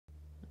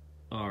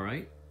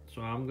Alright,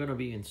 so I'm going to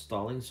be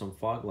installing some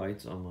fog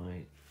lights on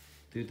my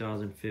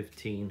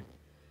 2015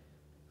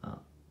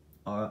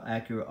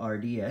 Acura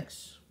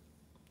RDX.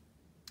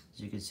 As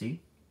you can see,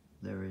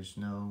 there is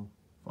no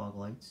fog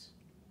lights.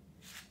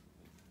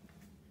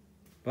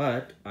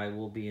 But I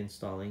will be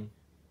installing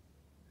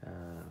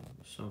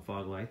some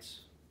fog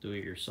lights, do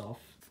it yourself.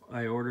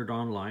 I ordered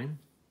online.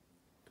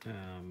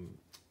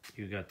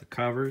 You got the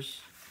covers,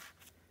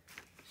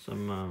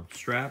 some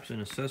straps and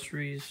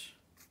accessories,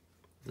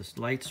 this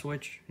light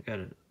switch, you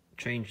gotta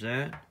change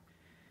that,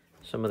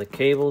 some of the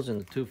cables,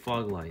 and the two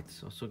fog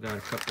lights. Also got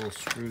a couple of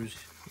screws,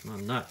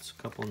 nuts, a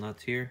couple of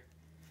nuts here.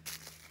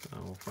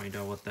 We'll find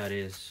out what that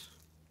is.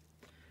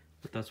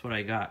 But that's what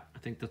I got. I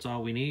think that's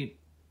all we need.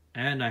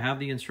 And I have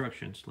the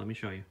instructions. Let me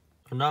show you.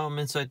 So now I'm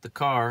inside the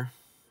car.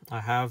 I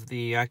have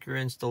the Acura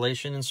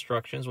installation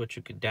instructions, which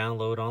you could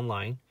download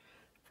online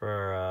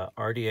for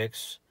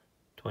RDX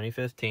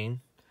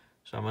 2015.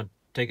 So I'm going to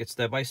take it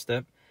step by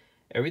step.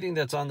 Everything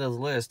that's on the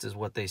list is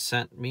what they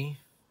sent me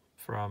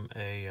from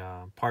a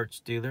parts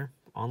dealer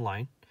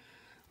online.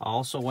 I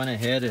also went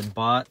ahead and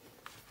bought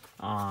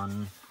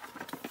on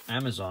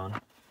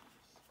Amazon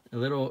a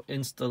little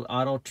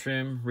auto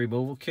trim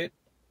removal kit,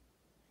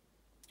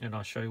 and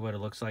I'll show you what it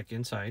looks like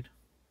inside.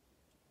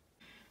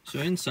 So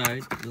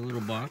inside the little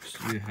box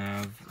you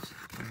have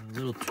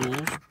little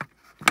tools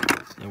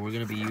that we're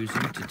going to be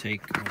using to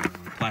take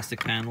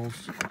plastic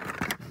panels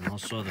and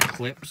also the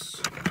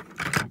clips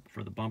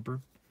for the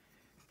bumper.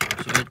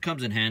 So it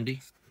comes in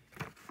handy.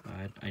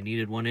 I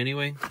needed one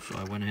anyway, so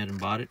I went ahead and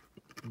bought it.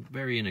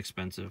 Very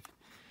inexpensive.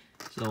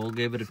 So we'll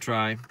give it a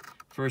try.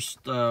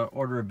 First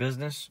order of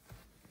business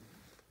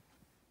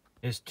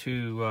is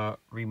to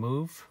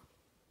remove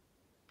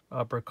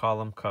upper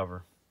column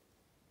cover.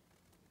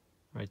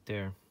 Right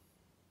there.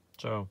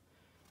 So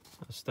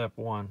that's step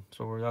one.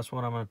 So that's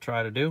what I'm going to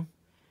try to do.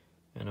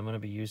 And I'm going to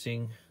be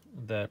using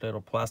that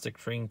little plastic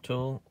trim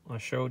tool I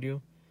showed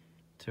you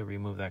to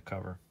remove that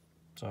cover.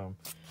 So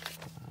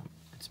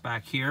it's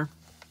back here.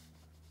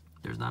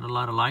 There's not a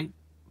lot of light,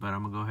 but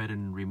I'm gonna go ahead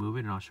and remove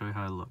it, and I'll show you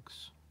how it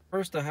looks.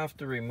 First, I have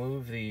to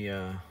remove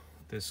the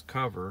this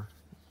cover,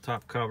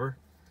 top cover.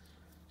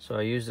 So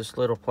I use this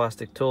little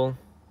plastic tool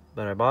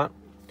that I bought.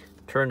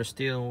 Turn the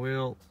steering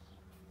wheel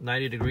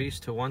 90 degrees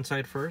to one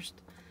side first,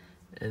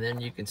 and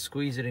then you can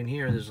squeeze it in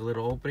here. There's a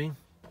little opening,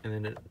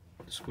 and then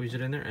squeeze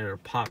it in there, and it'll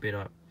pop it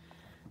up.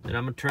 Then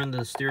I'm gonna turn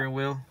the steering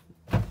wheel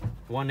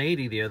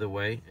 180 the other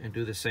way and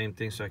do the same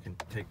thing so I can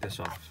take this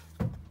off.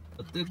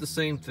 I did the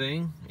same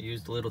thing. I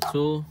used a little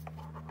tool,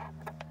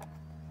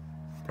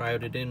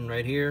 pried it in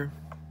right here,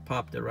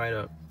 popped it right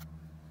up.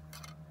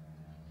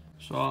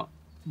 So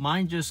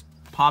mine just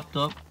popped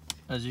up,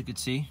 as you can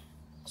see,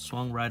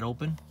 swung right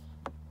open.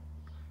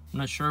 I'm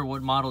not sure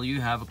what model you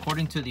have.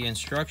 According to the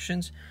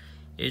instructions,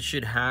 it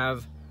should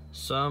have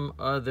some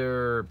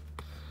other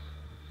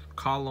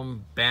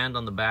column band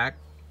on the back.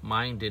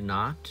 Mine did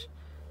not.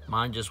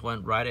 Mine just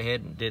went right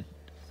ahead and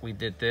we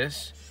did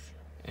this,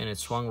 and it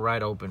swung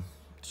right open.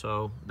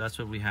 So that's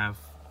what we have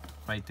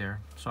right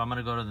there. So I'm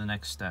gonna go to the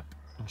next step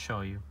and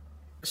show you.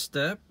 Next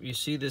step, you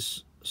see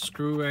this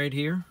screw right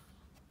here?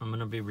 I'm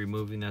gonna be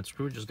removing that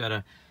screw. Just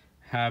gotta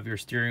have your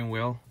steering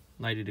wheel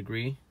 90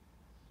 degree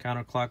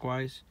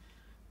counterclockwise,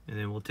 and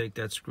then we'll take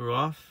that screw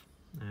off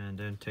and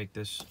then take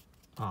this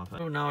off.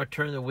 So now I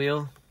turn the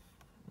wheel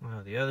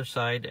the other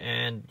side,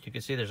 and you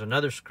can see there's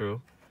another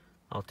screw.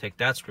 I'll take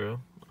that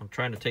screw. I'm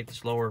trying to take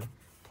this lower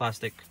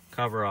plastic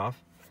cover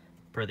off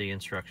per the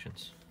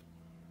instructions.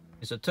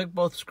 So I took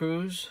both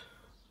screws,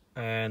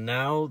 and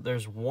now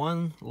there's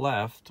one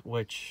left,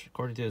 which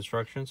according to the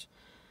instructions,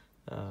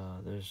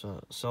 there's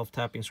a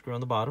self-tapping screw on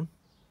the bottom.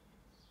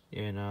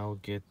 And I'll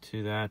get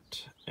to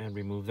that and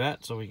remove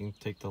that so we can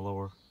take the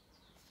lower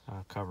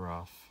cover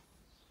off.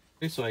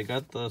 Okay, so I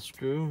got the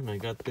screw and I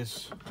got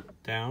this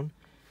down.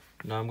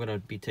 Now I'm gonna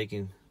be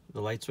taking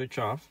the light switch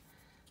off.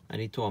 I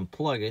need to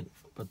unplug it,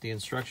 but the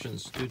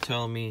instructions do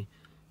tell me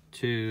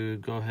to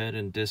go ahead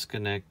and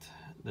disconnect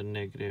the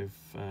negative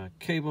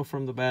cable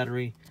from the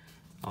battery.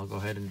 I'll go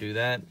ahead and do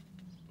that.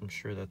 I'm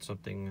sure that's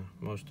something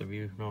most of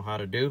you know how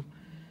to do.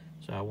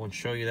 So I won't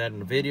show you that in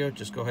the video.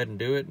 Just go ahead and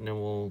do it, and then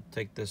we'll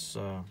take this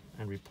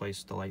and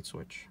replace the light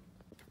switch.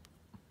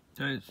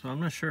 Okay, so I'm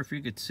not sure if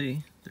you could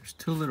see. There's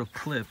two little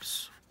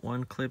clips.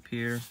 One clip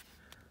here,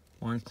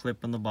 one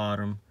clip on the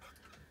bottom,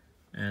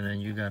 and then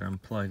you gotta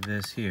unplug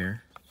this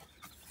here,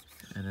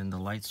 and then the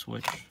light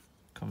switch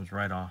comes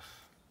right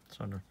off.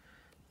 So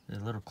the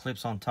little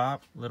clips on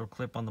top, little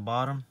clip on the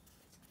bottom.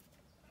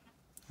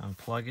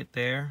 Unplug it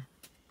there,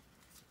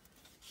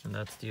 and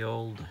that's the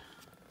old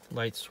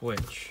light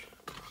switch.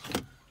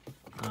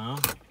 Now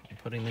I'm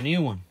putting the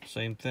new one.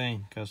 Same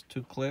thing, has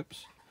two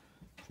clips,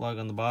 plug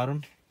on the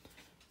bottom,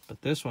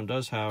 but this one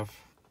does have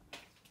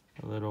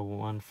a little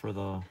one for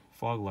the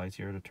fog lights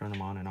here to turn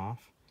them on and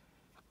off.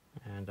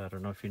 And I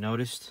don't know if you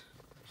noticed,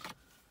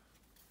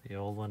 the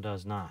old one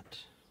does not,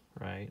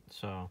 right?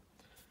 So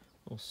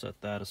we'll set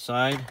that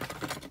aside.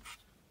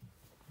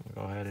 I'll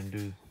go ahead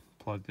and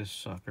plug this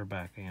sucker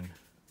back in.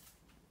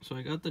 So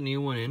I got the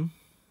new one in.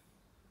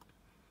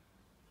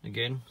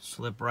 again,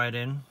 slip right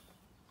in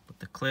with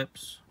the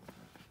clips,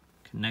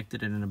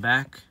 connected it in the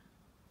back.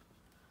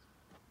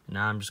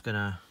 Now I'm just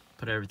gonna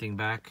put everything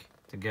back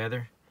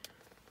together,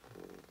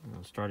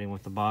 starting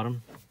with the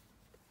bottom,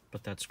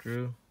 put that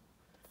screw,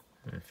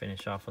 and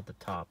finish off with the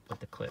top with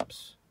the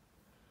clips.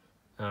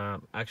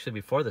 Actually,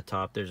 before the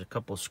top, there's a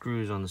couple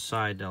screws on the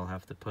side that I'll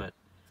have to put,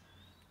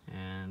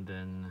 and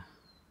then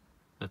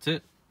that's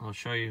it. I'll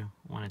show you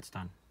when it's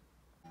done.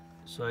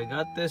 So I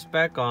got this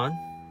back on,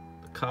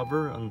 the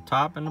cover on the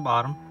top and the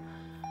bottom.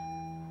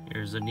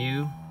 Here's a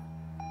new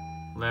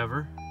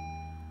lever.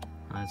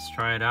 Let's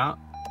try it out.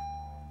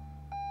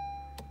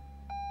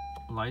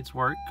 Lights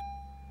work,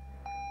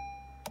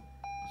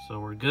 so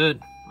we're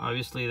good.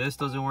 Obviously this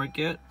doesn't work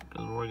yet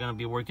because we're going to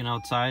be working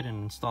outside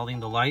and installing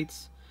the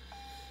lights,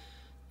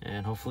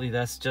 and hopefully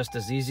that's just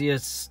as easy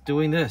as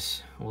doing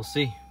this. We'll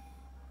see.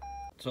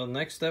 So the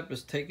next step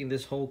is taking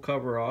this whole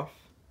cover off,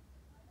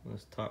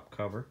 this top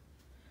cover,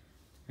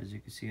 as you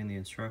can see in the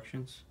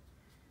instructions.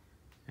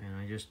 And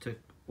I just took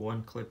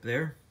one clip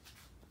there,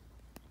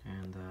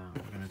 and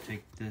we're going to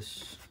take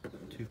this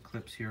 2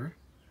 clips here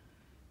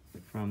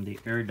from the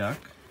air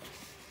duct.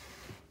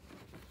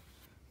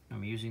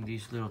 I'm using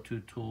these little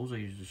 2 tools. I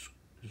use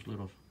this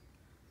little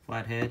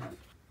flathead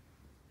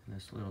and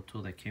this little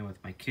tool that came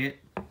with my kit.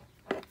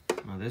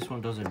 Now this one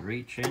doesn't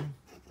reach in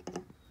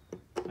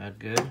that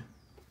good,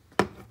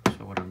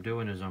 so what I'm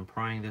doing is I'm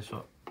prying this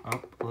up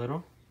a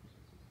little,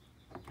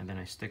 and then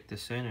I stick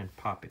this in and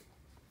pop it,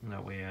 and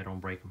that way I don't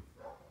break them.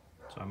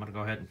 So I'm gonna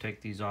go ahead and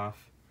take these off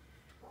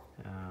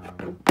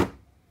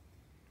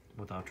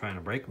without trying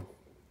to break them.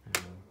 I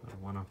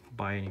don't want to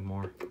buy any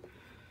more.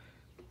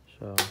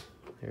 So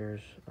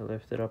here's, I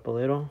lift it up a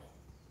little.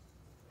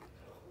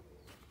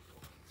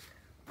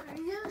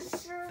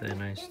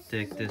 Then I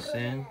stick this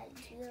in,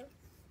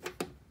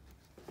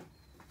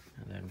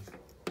 and then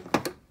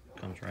it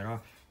comes right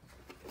off,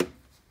 as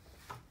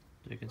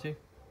you can see.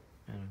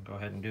 And go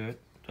ahead and do it.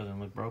 Doesn't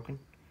look broken.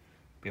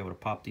 Be able to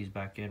pop these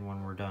back in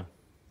when we're done.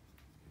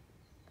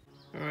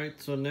 All right,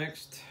 so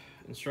next,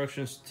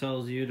 instructions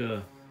tells you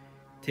to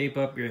tape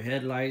up your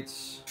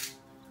headlights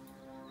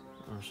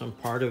or some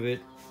part of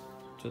it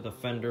to the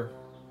fender,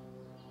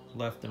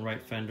 left and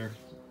right fender.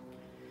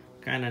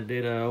 Kind of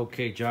did a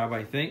okay job,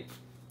 I think,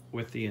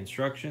 with the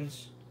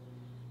instructions.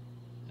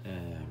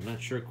 I'm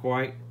not sure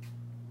quite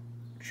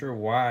sure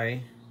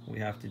why we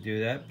have to do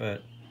that,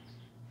 but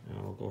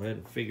we'll go ahead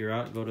and figure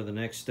out, go to the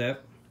next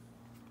step,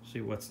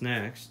 see what's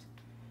next.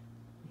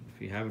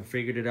 If you haven't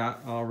figured it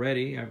out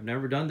already, I've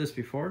never done this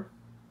before.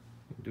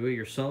 Do it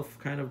yourself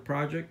kind of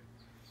project,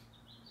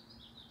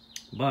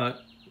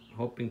 but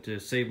hoping to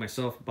save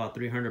myself about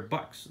 300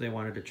 bucks. They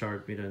wanted to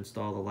charge me to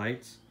install the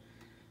lights.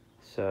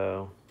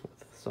 So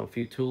with some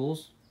few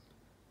tools,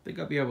 I think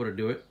I'll be able to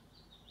do it.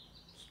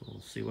 So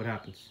we'll see what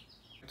happens.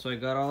 So I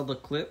got all the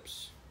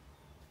clips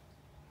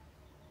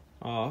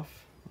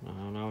off.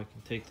 Now we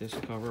can take this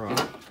cover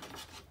off.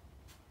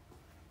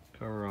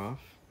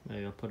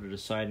 Maybe I'll put it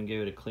aside and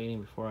give it a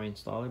cleaning before I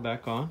install it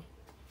back on.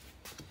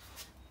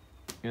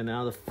 And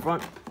now the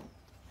fun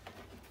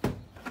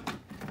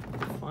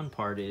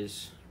part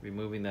is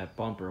removing that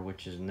bumper,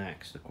 which is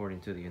next according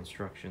to the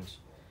instructions.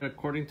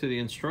 According to the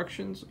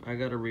instructions, I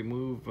got to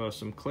remove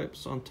some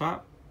clips on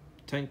top,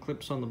 10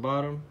 clips on the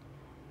bottom,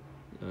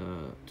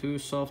 2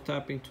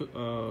 self-tapping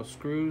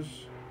screws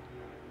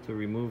to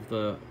remove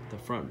the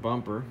front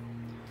bumper.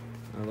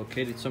 I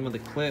located some of the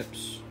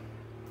clips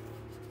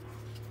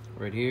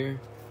right here.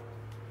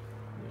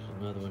 There's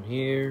another one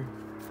here,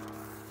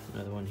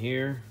 another one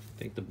here. I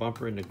think the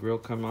bumper and the grill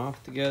come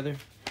off together.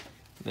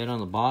 Then on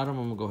the bottom,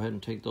 I'm gonna go ahead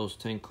and take those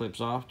 10 clips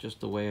off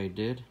just the way I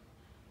did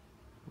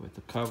with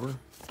the cover.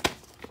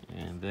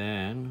 And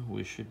then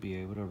we should be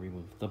able to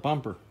remove the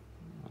bumper.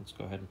 Let's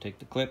go ahead and take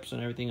the clips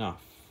and everything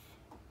off.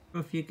 I don't know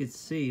if you could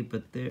see,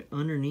 but they're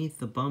underneath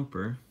the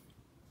bumper.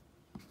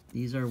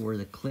 These are where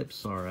the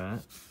clips are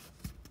at,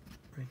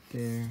 right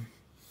there.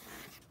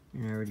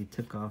 And I already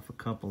took off a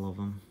couple of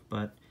them,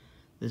 but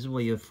this is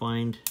where you'll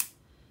find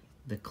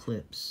the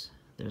clips.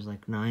 There's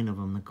like 9 of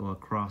them that go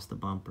across the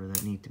bumper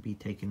that need to be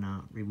taken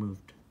out,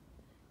 removed.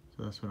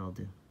 So that's what I'll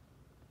do.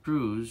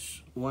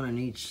 Screws, 1 on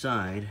each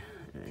side,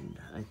 and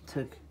I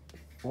took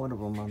one of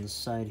them on the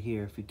side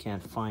here. If you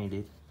can't find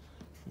it,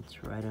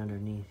 it's right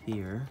underneath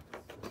here.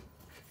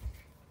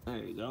 There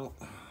you go,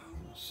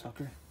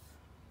 sucker.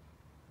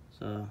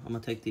 So I'm gonna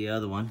take the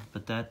other one,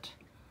 but that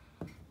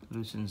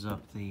loosens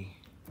up the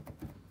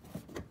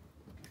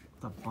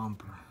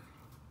bumper.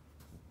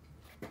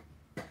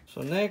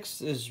 So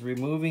next is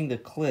removing the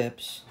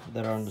clips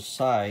that are on the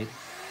side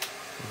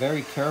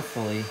very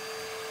carefully.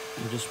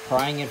 I'm just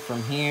prying it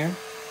from here,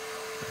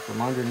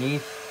 from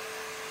underneath,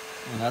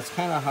 and that's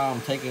kind of how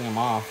I'm taking them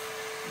off.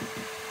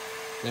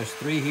 There's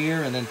 3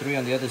 here and then 3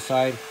 on the other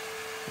side,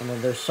 and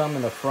then there's some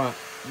in the front.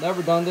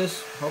 Never done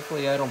this.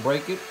 Hopefully I don't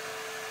break it.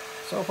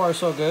 So far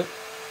so good.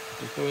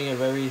 Just doing it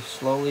very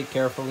slowly,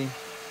 carefully,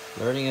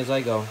 learning as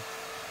I go.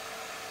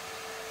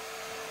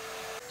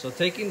 So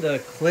taking the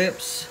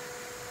clips,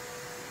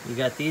 you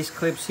got these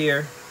clips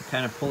here, you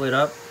kind of pull it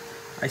up,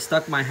 I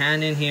stuck my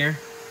hand in here,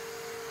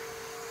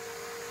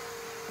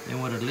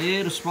 and with a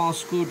little small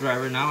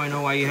screwdriver, now I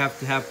know why you have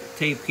to have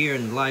tape here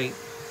and light,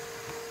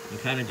 and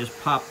kind of just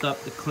popped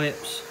up the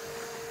clips.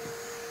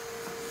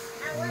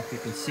 I don't know if you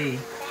can see.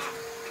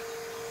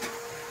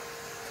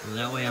 And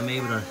that way I'm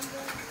able to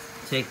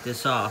take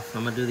this off.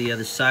 I'm gonna do the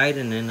other side,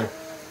 and then the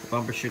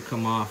bumper should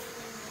come off.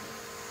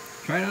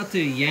 Try not to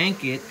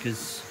yank it,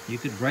 because you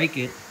could break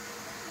it.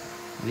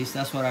 At least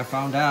that's what I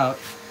found out.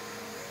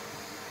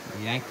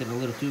 I yanked it a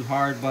little too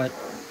hard, but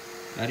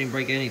I didn't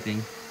break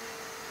anything.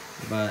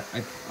 But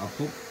I'll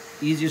put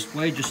easiest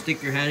way, just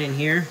stick your hand in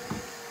here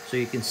so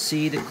you can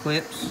see the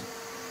clips,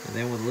 and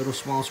then with a little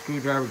small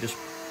screwdriver just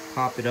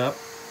pop it up,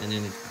 and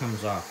then it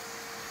comes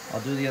off.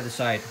 I'll do the other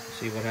side,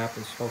 see what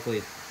happens. Hopefully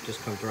it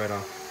just comes right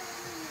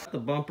off. Got the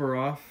bumper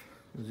off,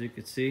 as you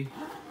can see,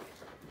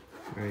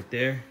 right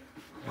there.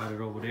 Got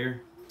it over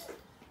there.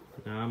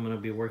 Now I'm gonna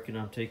be working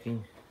on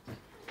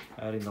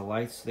adding the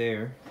lights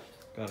there.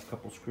 Got a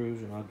couple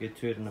screws, and I'll get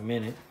to it in a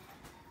minute.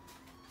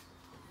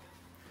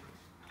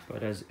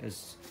 But as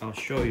I'll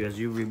show you, as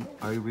you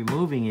are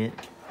removing it,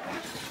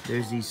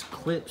 there's these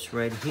clips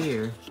right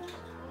here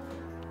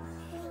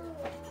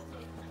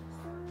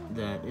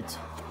that it's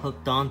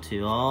hooked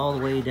onto all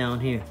the way down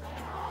here.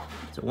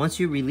 So once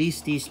you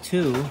release these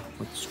two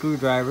with the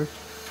screwdriver,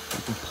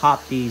 you can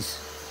pop these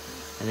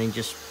and then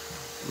just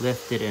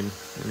lift it, and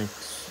it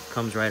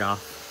comes right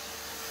off.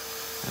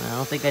 And I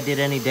don't think I did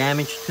any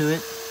damage to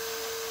it.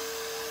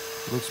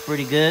 Looks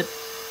pretty good.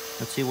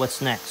 Let's see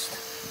what's next.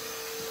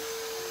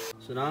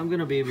 So now I'm going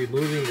to be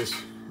removing this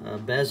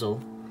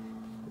bezel.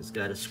 It's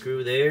got a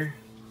screw there,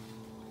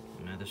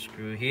 another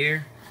screw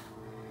here,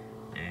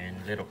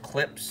 and little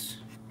clips.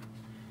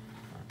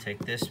 I'll take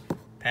this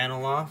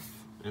panel off,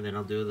 and then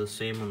I'll do the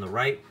same on the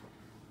right,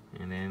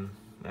 and then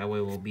that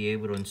way we'll be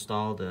able to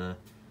install the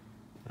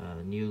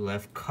new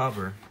left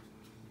cover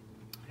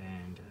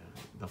and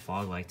the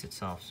fog lights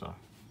itself. So,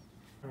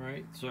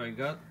 alright, so I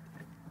got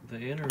the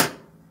inner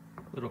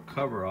little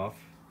cover off.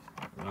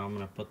 Now I'm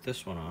going to put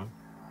this one on,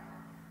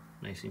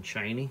 nice and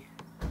shiny.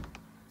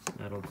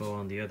 That'll go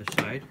on the other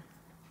side.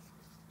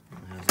 It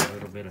has a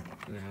little bit of,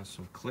 it has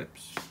some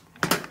clips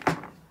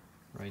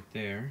right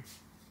there.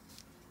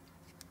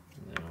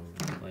 And then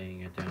I'm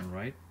laying it down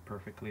right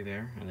perfectly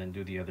there, and then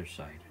do the other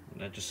side.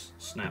 And that just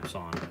snaps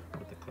on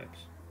with the clips.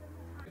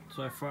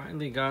 So I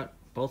finally got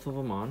both of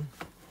them on.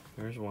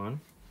 There's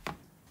one.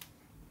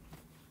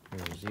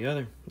 There's the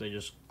other. They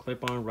just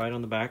clip on right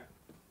on the back.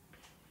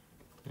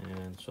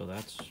 And so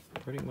that's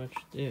pretty much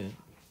it.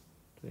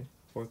 See,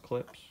 4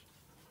 clips.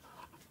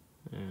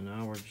 And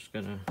now we're just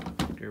gonna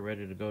get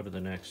ready to go to the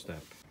next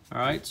step.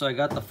 Alright, so I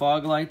got the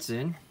fog lights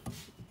in.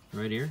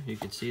 Right here, you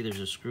can see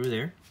there's a screw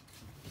there.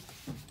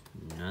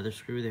 Another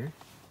screw there.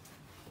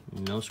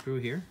 No screw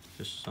here,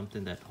 just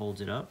something that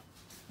holds it up.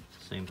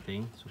 Same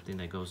thing, something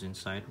that goes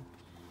inside.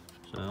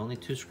 So only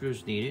 2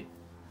 screws needed.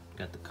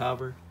 Got the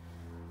cover,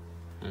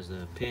 has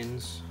the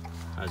pins,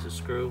 has a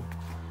screw.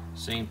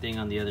 Same thing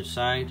on the other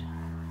side.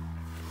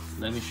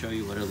 Let me show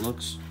you what it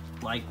looks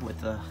like with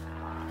the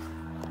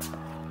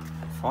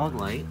fog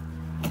light.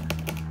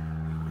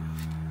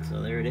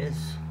 So there it is.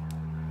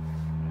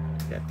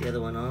 Got the other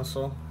one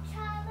also.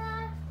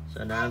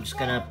 So now I'm just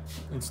gonna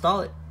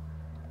install it.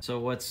 So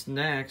what's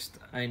next,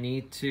 I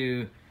need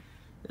to,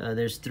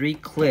 there's 3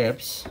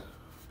 clips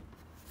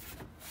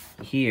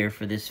here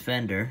for this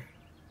fender.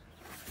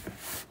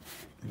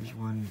 There's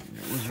one,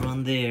 there was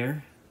one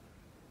there.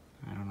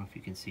 I don't know if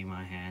you can see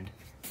my hand.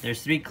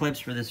 There's 3 clips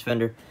for this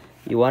fender.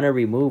 You want to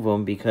remove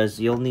them because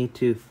you'll need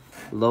to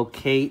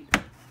locate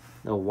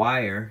the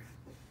wire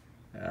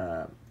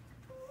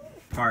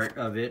part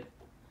of it.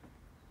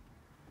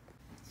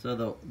 So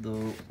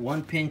the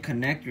 1-pin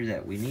connector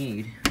that we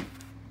need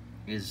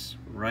is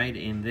right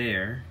in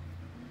there.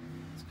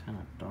 It's kind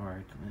of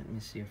dark. Let me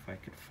see if I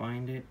could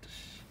find it.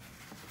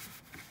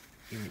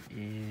 It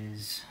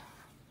is.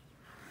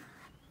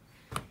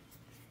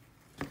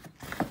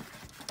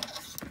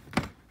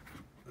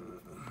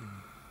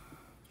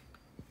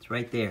 It's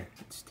right there.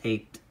 It's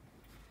taped.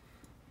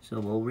 So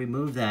we'll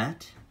remove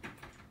that,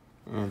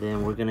 and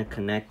then we're gonna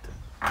connect.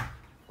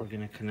 We're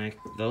gonna connect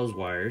those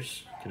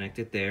wires. Connect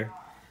it there,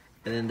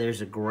 and then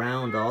there's a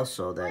ground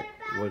also that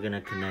we're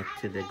gonna connect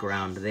to the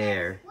ground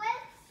there,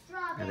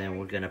 and then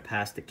we're gonna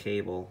pass the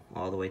cable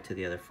all the way to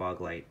the other fog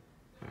light.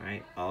 All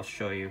right, I'll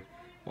show you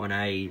when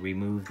I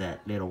remove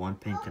that little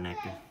 1-pin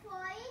connector.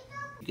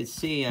 You can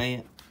see,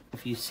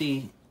 if you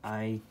see,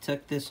 I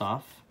took this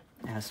off.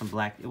 It has some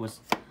black. It was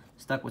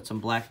stuck with some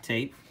black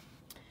tape,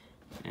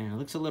 and it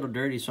looks a little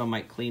dirty, so I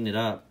might clean it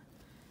up.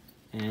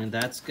 And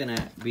that's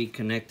gonna be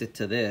connected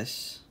to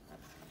this.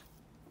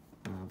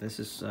 This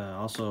is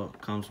also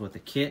comes with a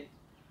kit,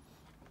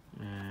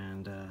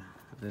 and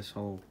this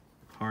whole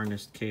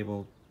harness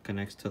cable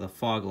connects to the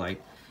fog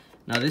light.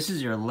 Now this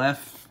is your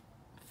left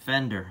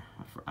fender.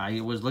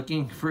 I was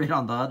looking for it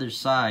on the other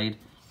side,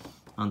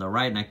 on the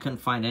right, and I couldn't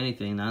find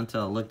anything. Not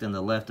until I looked in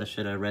the left. I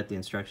should have read the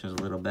instructions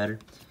a little better.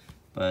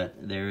 But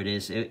there it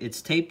is.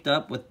 It's taped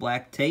up with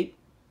black tape,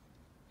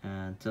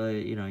 until,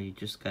 you know, you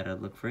just gotta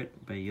look for it,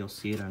 but you'll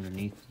see it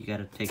underneath. You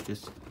gotta take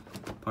this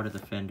part of the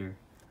fender.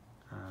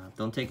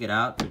 Don't take it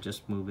out, but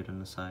just move it on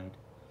the side.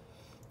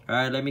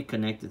 Alright, let me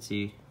connect it,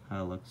 see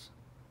how it looks.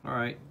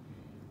 Alright,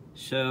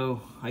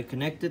 so I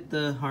connected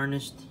the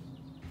harness.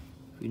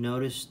 If you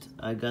noticed,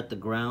 I got the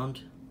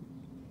ground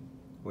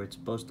where it's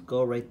supposed to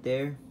go right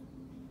there.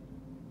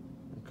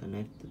 I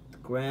connected the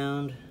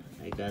ground.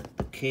 I got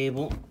the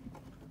cable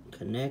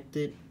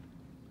connected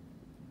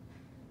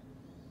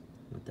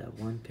with that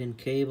 1-pin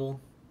cable.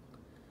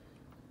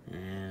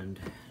 And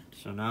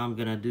so now I'm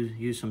gonna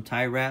use some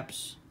tie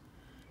wraps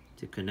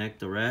to connect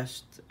the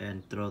rest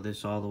and throw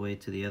this all the way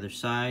to the other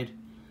side.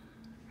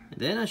 And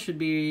then I should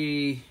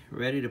be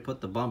ready to put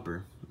the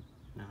bumper.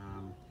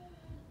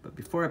 But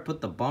before I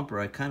put the bumper,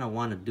 I kind of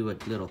want to do a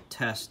little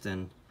test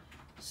and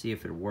see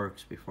if it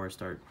works before I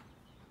start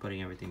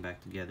putting everything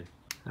back together.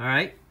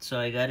 Alright, so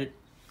I got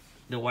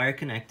the wire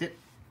connected.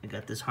 I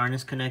got this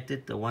harness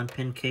connected, the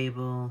 1-pin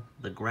cable,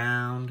 the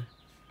ground.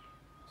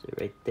 So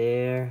right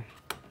there.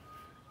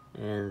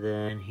 And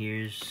then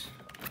here's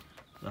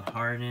the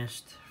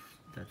harness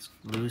that's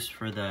loose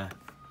for the,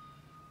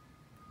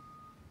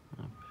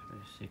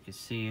 as you can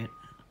see it,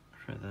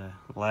 for the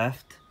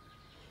left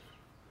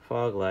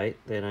fog light.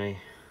 Then I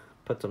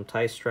put some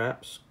tie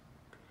straps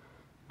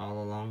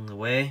all along the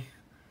way.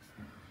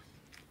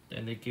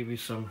 Then they give you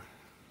some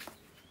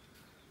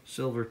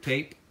silver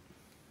tape.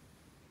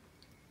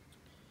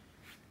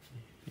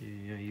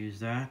 You use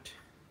that,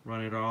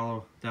 run it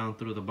all down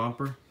through the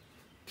bumper,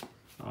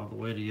 all the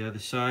way to the other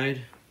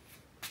side.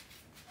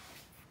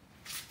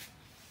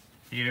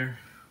 Here,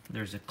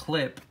 there's a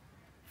clip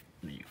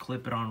that you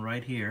clip it on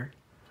right here.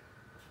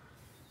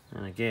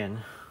 And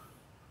again,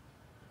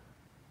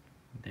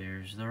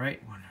 there's the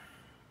right one.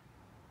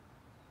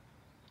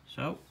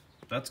 So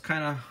that's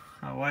kind of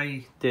how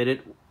I did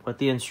it with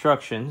the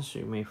instructions.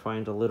 You may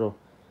find a little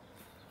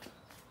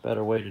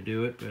better way to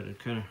do it, but I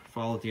kind of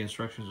followed the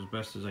instructions as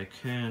best as I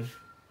can.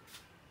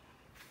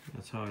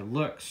 That's how it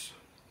looks.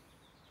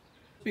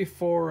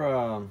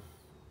 Before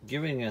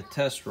giving a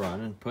test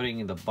run and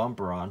putting the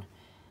bumper on,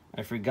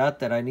 I forgot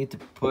that I need to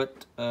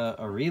put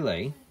a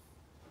relay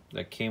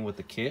that came with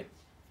the kit.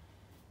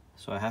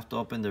 So I have to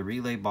open the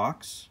relay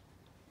box,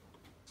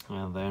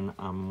 and then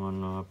I'm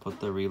gonna put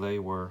the relay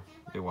where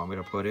they want me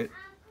to put it,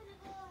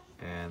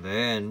 and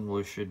then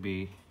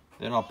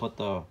then I'll put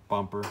the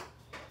bumper.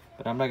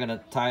 But I'm not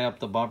gonna tie up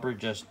the bumper,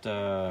 just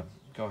go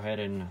ahead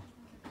and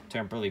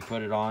temporarily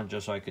put it on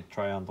just so I could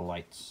try on the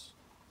lights.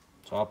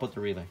 So I'll put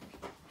the relay.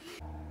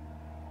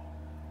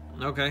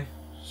 Okay,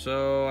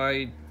 so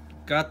I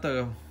got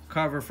the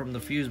cover from the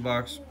fuse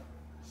box,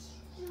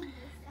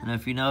 and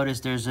if you notice,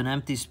 there's an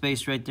empty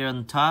space right there on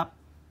the top,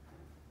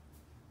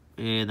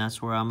 and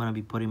that's where I'm gonna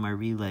be putting my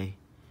relay,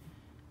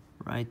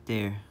 right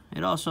there.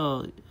 It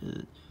also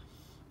the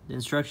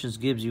instructions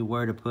gives you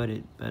where to put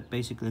it, but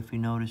basically if you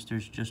notice,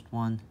 there's just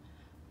one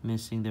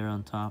missing there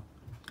on top.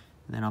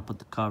 And then I'll put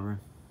the cover.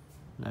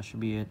 That should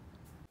be it.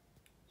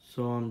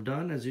 So I'm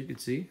done. As you can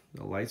see,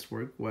 the lights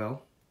work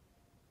well,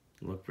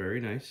 look very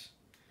nice.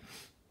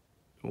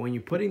 When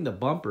you're putting the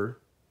bumper,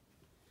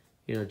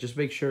 you know, just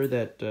make sure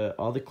that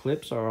all the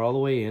clips are all the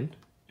way in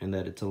and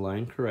that it's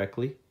aligned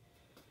correctly.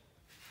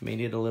 May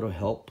need a little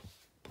help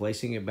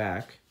placing it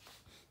back.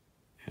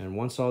 And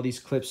once all these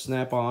clips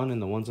snap on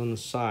and the ones on the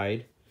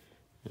side,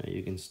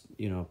 you can,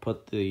 you know,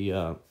 put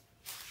the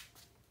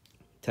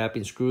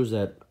tapping screws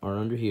that are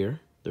under here.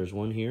 There's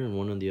one here and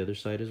one on the other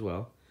side as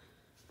well.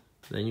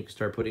 Then you can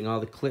start putting all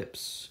the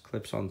clips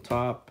on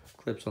top,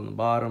 clips on the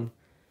bottom,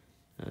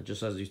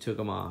 just as you took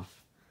them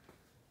off.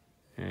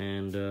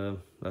 And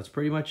that's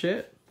pretty much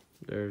it.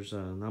 There's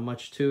not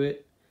much to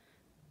it.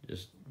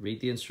 Just read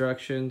the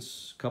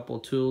instructions, a couple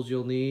of tools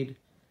you'll need,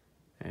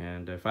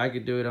 and if I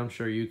could do it, I'm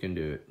sure you can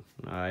do it.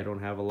 I don't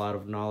have a lot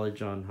of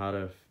knowledge on how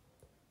to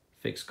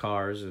fix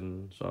cars,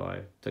 and so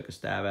I took a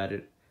stab at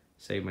it,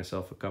 saved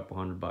myself a couple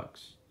 $100.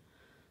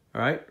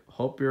 All right,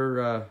 hope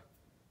your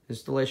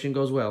installation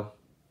goes well,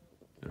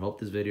 and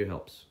hope this video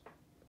helps.